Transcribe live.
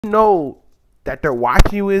know that they're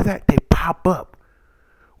watching you is that they pop up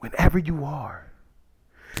whenever you are.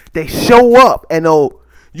 They show up and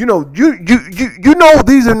you know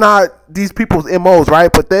these are not these people's MOs,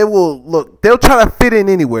 right? But they will look. They'll try to fit in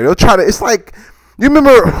anywhere. They'll try to. It's like you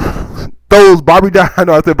remember those Barbie dolls. I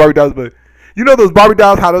know I said Barbie dolls, but you know those Barbie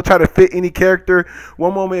dolls, how they'll try to fit any character.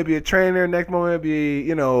 One moment it'll be a trainer, next moment it'll be,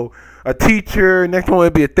 you know, a teacher, next moment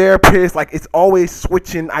it'll be a therapist. Like, it's always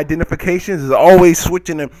switching identifications. It's always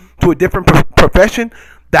switching them to a different profession.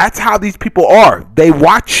 That's how these people are. They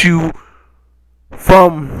watch you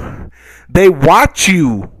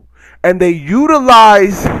and they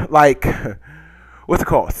utilize, like, what's it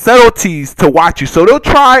called? Celebtaties to watch you. So they'll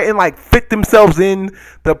try and like fit themselves in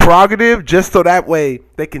the prerogative just so that way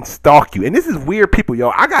they can stalk you. And this is weird people,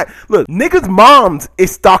 yo. Look, niggas' moms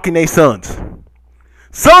is stalking their sons.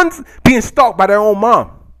 Sons being stalked by their own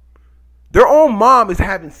mom. Their own mom is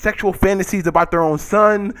having sexual fantasies about their own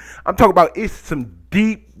son. I'm talking about, it's some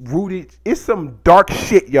deep rooted, it's some dark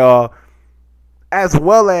shit, y'all. As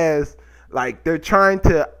well as, like, they're trying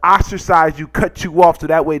to ostracize you, cut you off so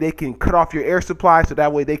that way they can cut off your air supply, so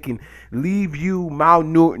that way they can leave you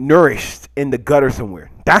malnourished in the gutter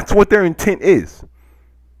somewhere. That's what their intent is.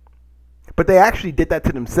 But they actually did that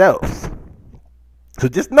to themselves. So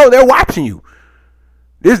just know they're watching you.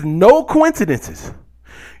 There's no coincidences.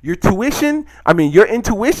 Your intuition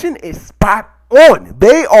is spot on.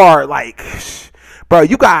 They are like, bro,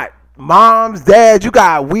 you got moms, dads, you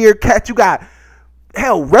got weird cats, you got,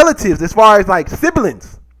 hell, relatives, as far as like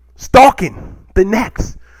siblings, stalking the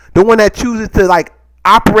next. The one that chooses to like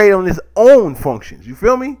operate on his own functions. You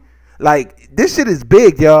feel me? Like, this shit is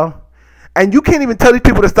big, y'all. And you can't even tell these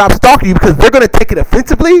people to stop stalking you because they're going to take it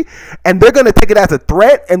offensively and they're going to take it as a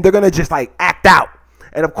threat and they're going to just like act out.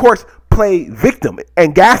 And of course, play victim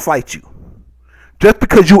and gaslight you. Just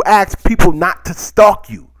because you ask people not to stalk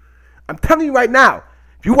you. I'm telling you right now,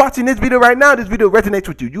 if you're watching this video right now, this video resonates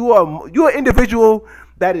with you. You're an individual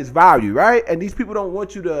that is valued, right? And these people don't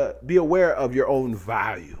want you to be aware of your own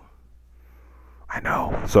value. I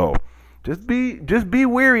know. So just be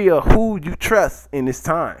wary of who you trust in this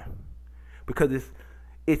time. Because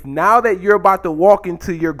it's now that you're about to walk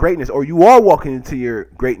into your greatness, or you are walking into your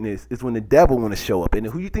greatness, is when the devil want to show up. And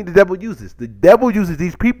who you think the devil uses? The devil uses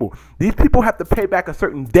these people. These people have to pay back a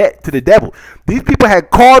certain debt to the devil. These people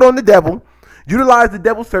had called on the devil, utilized the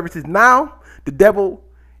devil's services. Now the devil,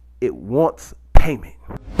 it wants payment.